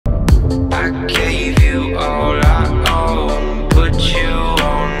I gave you all I own, put you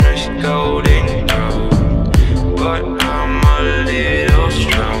on this golden throne, but I'm a little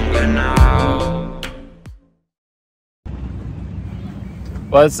stronger now.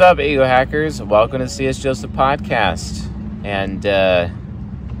 What's up, Ego Hackers? Welcome to the CS Joseph Podcast. And we're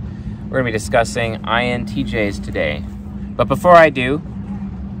going to be discussing INTJs today. But before I do,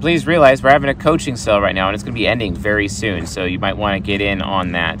 please realize we're having a coaching sale right now, and it's going to be ending very soon. So you might want to get in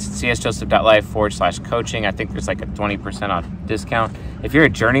on that. csjoseph.life/coaching. I think there's like a 20% off discount. If you're a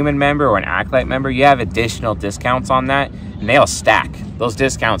Journeyman member or an Acolyte member, you have additional discounts on that, and they all stack. Those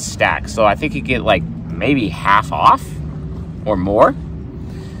discounts stack. So I think you get like maybe half off or more.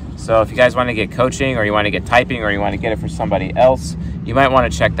 So if you guys want to get coaching, or you want to get typing, or you want to get it for somebody else, you might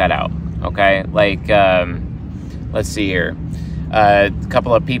want to check that out. Okay, like let's see here. A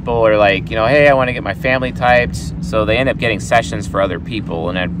couple of people are like, hey, I want to get my family typed. So they end up getting sessions for other people,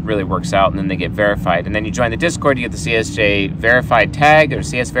 and it really works out, and then they get verified. And then you join the Discord, you get the CSJ verified tag, or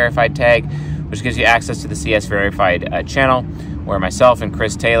CS verified tag, which gives you access to the CS verified channel, where myself and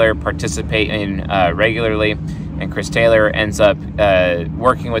Chris Taylor participate in regularly. And Chris Taylor ends up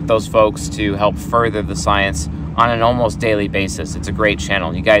working with those folks to help further the science on an almost daily basis. It's a great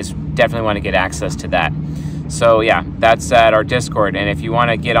channel. You guys definitely want to get access to that. So yeah, that's at our Discord. And if you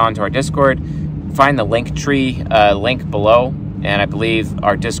want to get onto our Discord, find the Linktree link below. And I believe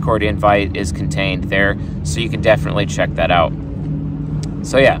our Discord invite is contained there. So you can definitely check that out.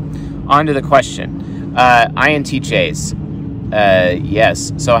 So yeah, on to the question. INTJs.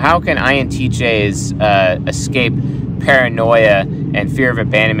 Yes. So how can INTJs escape paranoia and fear of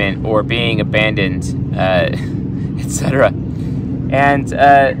abandonment or being abandoned, etc.? And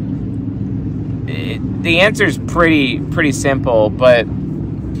the answer is pretty simple, but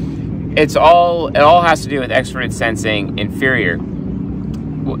it all has to do with extroverted sensing inferior.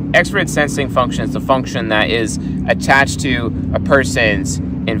 Extroverted sensing function is the function that is attached to a person's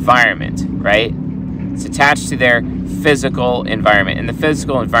environment, right? It's attached to their physical environment, and the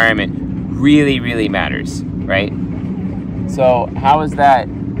physical environment really matters, right? So how is that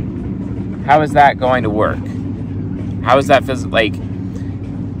going to work? How is that like?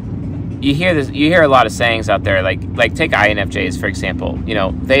 You hear a lot of sayings out there, like take INFJs for example.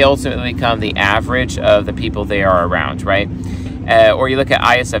 They ultimately become the average of the people they are around, right? Or you look at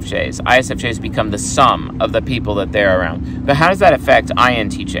ISFJs. ISFJs become the sum of the people that they're around. But how does that affect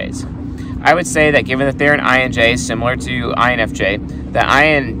INTJs? I would say that given that they're an INJ similar to INFJ, that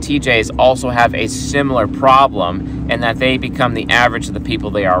INTJs also have a similar problem, and that they become the average of the people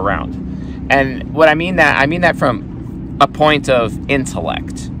they are around. And what I mean that from a point of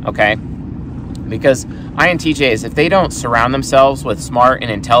intellect, okay? Because INTJs, if they don't surround themselves with smart and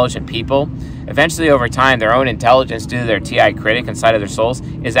intelligent people, eventually over time, their own intelligence due to their TI critic inside of their souls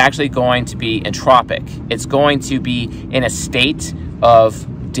is actually going to be entropic. It's going to be in a state of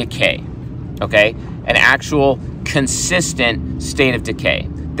decay, okay? An actual consistent state of decay.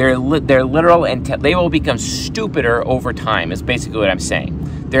 They're literal, and they will become stupider over time is basically what I'm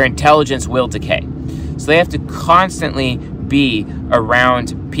saying. Their intelligence will decay. So they have to constantly be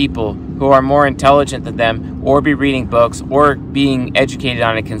around people who are more intelligent than them, or be reading books, or being educated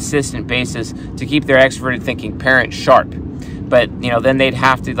on a consistent basis to keep their extroverted thinking parent sharp. But, then they'd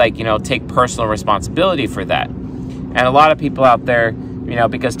have to, take personal responsibility for that. And a lot of people out there,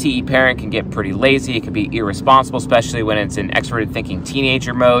 because TE parent can get pretty lazy, it can be irresponsible, especially when it's in extroverted thinking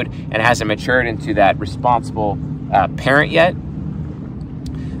teenager mode and hasn't matured into that responsible parent yet.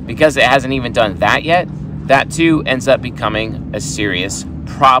 Because it hasn't even done that yet, that too ends up becoming a serious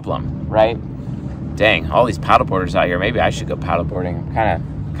problem, right? Dang, all these paddleboarders out here. Maybe I should go paddleboarding.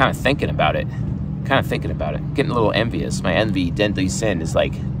 I'm kind of thinking about it. Getting a little envious. My envy, deadly sin, is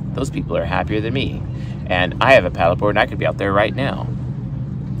like, those people are happier than me. And I have a paddleboard, and I could be out there right now.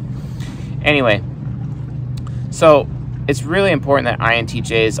 Anyway, so it's really important that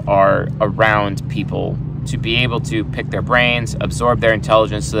INTJs are around people to be able to pick their brains, absorb their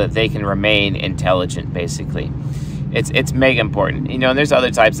intelligence so that they can remain intelligent, basically. It's mega important. And there's other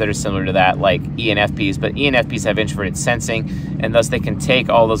types that are similar to that, like ENFPs, but ENFPs have introverted sensing, and thus they can take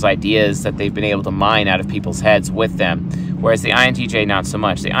all those ideas that they've been able to mine out of people's heads with them, whereas the INTJ, not so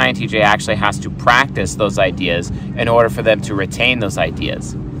much. The INTJ actually has to practice those ideas in order for them to retain those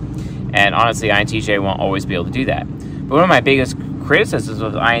ideas. And honestly, INTJ won't always be able to do that. But one of my biggest criticisms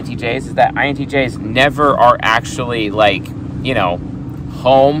of INTJs is that INTJs never are actually,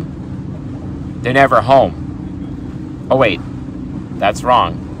 home. They're never home. Oh, wait. That's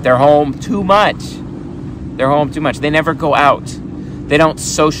wrong. They're home too much. They never go out. They don't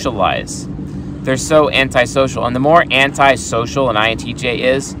socialize. They're so antisocial. And the more antisocial an INTJ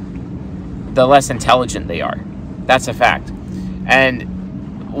is, the less intelligent they are. That's a fact.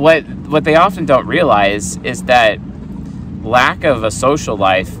 And what they often don't realize is that lack of a social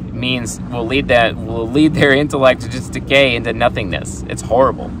life will lead their intellect to just decay into nothingness. It's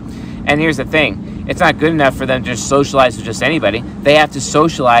horrible. And here's the thing. It's not good enough for them to just socialize with just anybody. They have to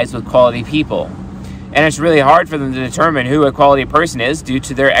socialize with quality people. And it's really hard for them to determine who a quality person is due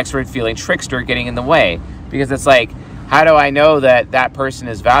to their extrovert feeling trickster getting in the way. Because it's like, how do I know that that person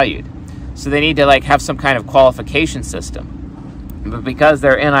is valued? So they need to like have some kind of qualification system. But because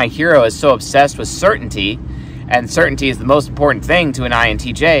their NI hero is so obsessed with certainty, and certainty is the most important thing to an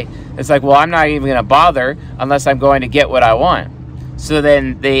INTJ, it's like, well, I'm not even going to bother unless I'm going to get what I want. So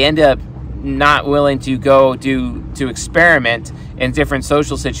then they end up not willing to go to experiment in different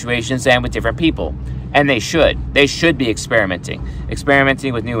social situations and with different people. And they should be experimenting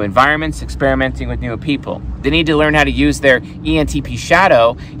with new environments, experimenting with new people. They need to learn how to use their ENTP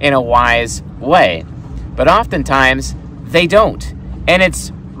shadow in a wise way. But oftentimes they don't. And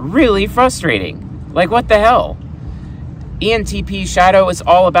it's really frustrating. Like, what the hell? ENTP shadow is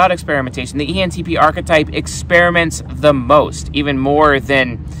all about experimentation. The ENTP archetype experiments the most, even more,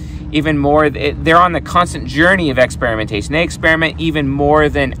 they're on the constant journey of experimentation. They experiment even more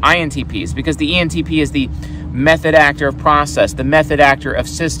than INTPs because the ENTP is the method actor of process, the method actor of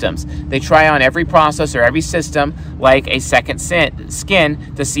systems. They try on every process or every system like a second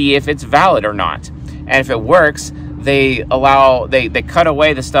skin to see if it's valid or not. And if it works, they cut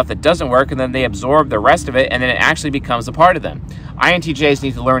away the stuff that doesn't work, and then they absorb the rest of it, and then it actually becomes a part of them. INTJs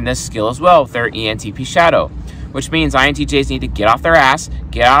need to learn this skill as well with their ENTP shadow, which means INTJs need to get off their ass,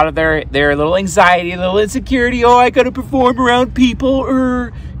 get out of their little anxiety, little insecurity. Oh, I gotta perform around people.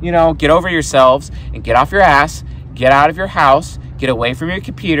 Get over yourselves and get off your ass, get out of your house, get away from your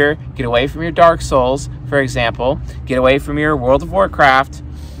computer, get away from your Dark Souls, for example, get away from your World of Warcraft,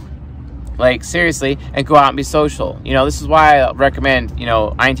 like seriously, and go out and be social. This is why I recommend,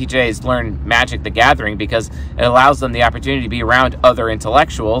 INTJs learn Magic the Gathering, because it allows them the opportunity to be around other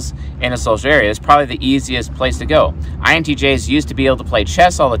intellectuals in a social area. It's probably the easiest place to go. INTJs used to be able to play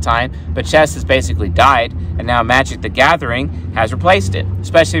chess all the time, but chess has basically died, and now Magic the Gathering has replaced it,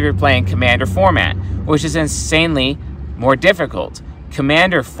 especially if you're playing Commander format, which is insanely more difficult.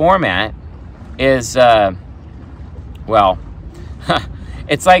 Commander format is,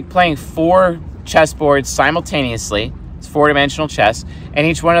 it's like playing 4 chessboards simultaneously. It's 4-dimensional chess, and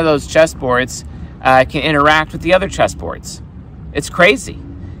each one of those chessboards can interact with the other chessboards. It's crazy.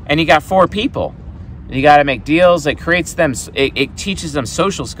 And you got 4 people. You got to make deals. It creates them. It teaches them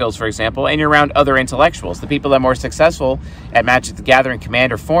social skills, for example, and you're around other intellectuals. The people that are more successful at Magic the Gathering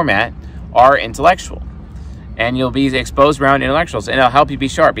Commander format are intellectual, and you'll be exposed around intellectuals, and it'll help you be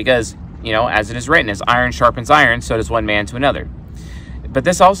sharp because, as it is written, as iron sharpens iron, so does one man to another. But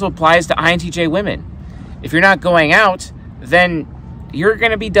this also applies to INTJ women. If you're not going out, then you're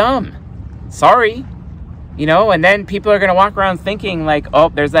going to be dumb. Sorry. And then people are going to walk around thinking like, oh,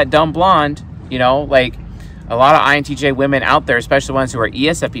 there's that dumb blonde. Like a lot of INTJ women out there, especially ones who are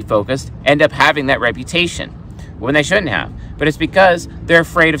ESFP focused, end up having that reputation when they shouldn't have. But it's because they're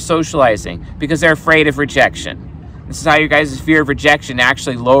afraid of socializing, because they're afraid of rejection. This is how your guys' fear of rejection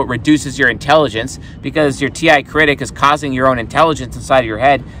actually reduces your intelligence, because your TI critic is causing your own intelligence inside of your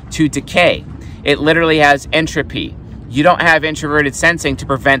head to decay. It literally has entropy. You don't have introverted sensing to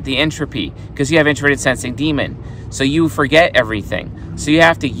prevent the entropy because you have introverted sensing demon. So you forget everything. So you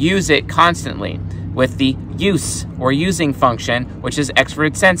have to use it constantly with the use or using function, which is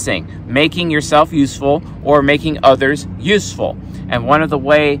extroverted sensing, making yourself useful or making others useful. And one of the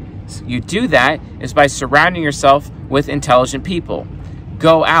ways you do that is by surrounding yourself with intelligent people.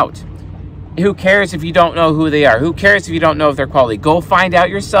 Go out. Who cares if you don't know who they are? Who cares if you don't know if they're quality? Go find out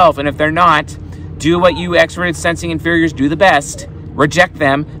yourself, and if they're not, do what you extroverted sensing inferiors do the best. Reject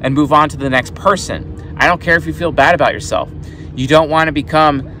them and move on to the next person. I don't care if you feel bad about yourself. You don't want to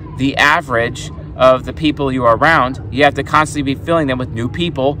become the average of the people you are around. You have to constantly be filling them with new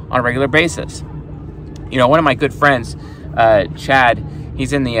people on a regular basis. One of my good friends, Chad,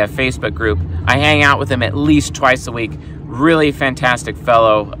 he's in the Facebook group. I hang out with him at least twice a week. Really fantastic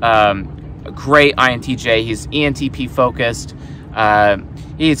fellow. A great INTJ. He's ENTP focused.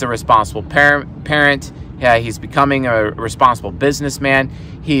 He's a responsible parent. He's becoming a responsible businessman.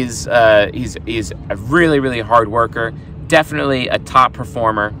 He's a really, really hard worker. Definitely a top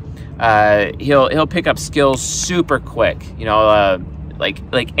performer. He'll pick up skills super quick.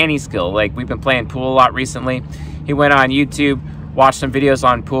 Like any skill. Like, we've been playing pool a lot recently. He went on YouTube, watched some videos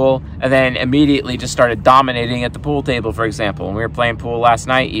on pool, and then immediately just started dominating at the pool table, for example. And we were playing pool last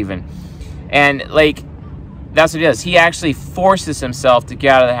night even. And like, that's what he does. He actually forces himself to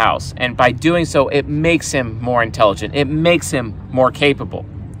get out of the house. And by doing so, it makes him more intelligent. It makes him more capable.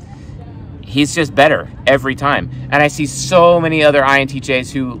 He's just better every time. And I see so many other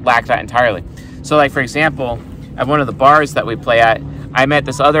INTJs who lack that entirely. So like, for example, at one of the bars that we play at, I met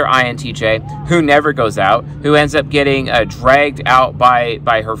this other INTJ who never goes out, who ends up getting dragged out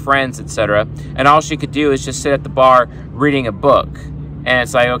by her friends, etc. And all she could do is just sit at the bar reading a book. And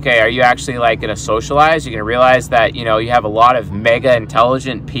it's like, okay, are you actually like going to socialize? You're going to realize that, you know, you have a lot of mega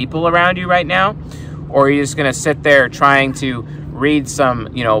intelligent people around you right now? Or are you just going to sit there trying to read some,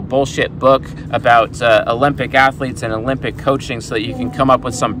 you know, bullshit book about Olympic athletes and Olympic coaching so that you can come up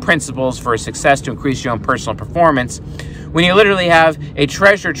with some principles for success to increase your own personal performance, when you literally have a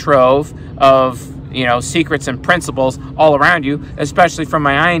treasure trove of, you know, secrets and principles all around you, especially from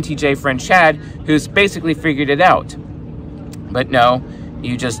my INTJ friend Chad, who's basically figured it out. But no,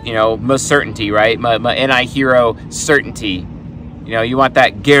 you just, you know, most certainty, right? My NI hero certainty. You know, you want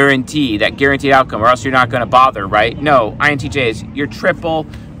that guaranteed outcome, or else you're not going to bother, right? No, INTJs, you're triple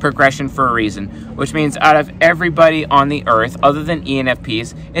progression for a reason, which means out of everybody on the earth, other than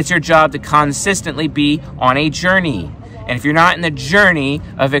ENFPs, it's your job to consistently be on a journey. And if you're not in the journey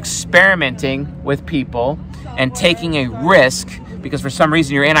of experimenting with people and taking a risk, because for some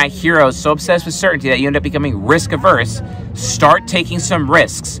reason your NI hero is so obsessed with certainty that you end up becoming risk averse, start taking some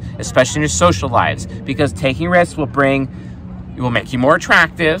risks, especially in your social lives, because taking risks will make you more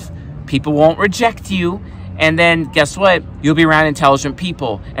attractive, people won't reject you, and then guess what? You'll be around intelligent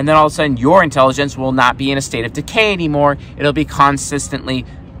people, and then all of a sudden your intelligence will not be in a state of decay anymore. It'll be consistently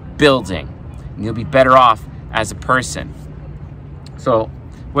building, and you'll be better off as a person. So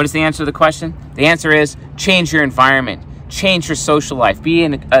what is the answer to the question? The answer is change your environment, change your social life, be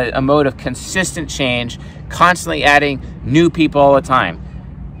in a mode of consistent change, constantly adding new people all the time.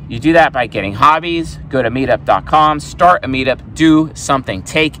 You do that by getting hobbies, go to meetup.com, start a meetup, do something,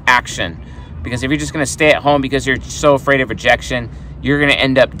 take action. Because if you're just going to stay at home because you're so afraid of rejection, you're going to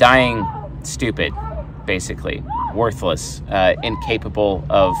end up dying stupid, basically, worthless, incapable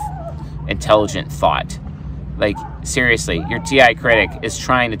of intelligent thought. Like, seriously, your TI critic is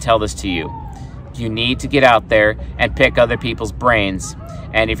trying to tell this to you. You need to get out there and pick other people's brains.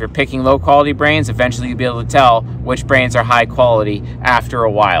 And if you're picking low quality brains, eventually you'll be able to tell which brains are high quality after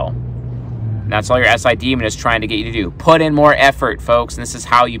a while. And that's all your SI demon is trying to get you to do. Put in more effort, folks. And this is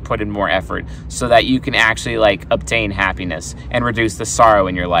how you put in more effort so that you can actually like obtain happiness and reduce the sorrow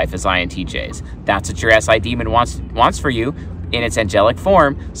in your life as INTJs. That's what your SI demon wants for you in its angelic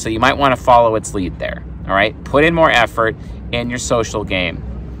form. So you might want to follow its lead there. All right. Put in more effort in your social game.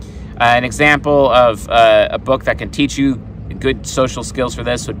 An example of a book that can teach you good social skills for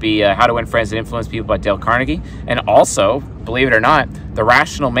this would be How to Win Friends and Influence People by Dale Carnegie. And also, believe it or not, The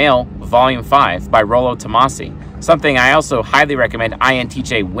Rational Male, Volume 5 by Rollo Tomasi. Something I also highly recommend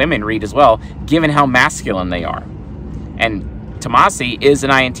INTJ women read as well, given how masculine they are. And Tomasi is an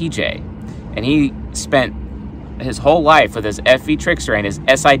INTJ. And he spent his whole life with his FV trickster and his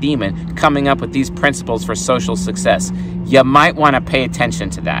SI demon coming up with these principles for social success. You might want to pay attention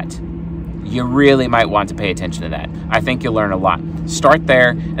to that. You really might want to pay attention to that. I think you'll learn a lot. Start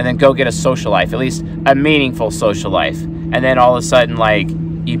there and then go get a social life, at least a meaningful social life. And then all of a sudden, like,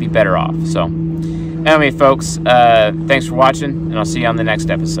 you'd be better off. So anyway, folks, thanks for watching, and I'll see you on the next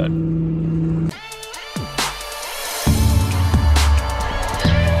episode.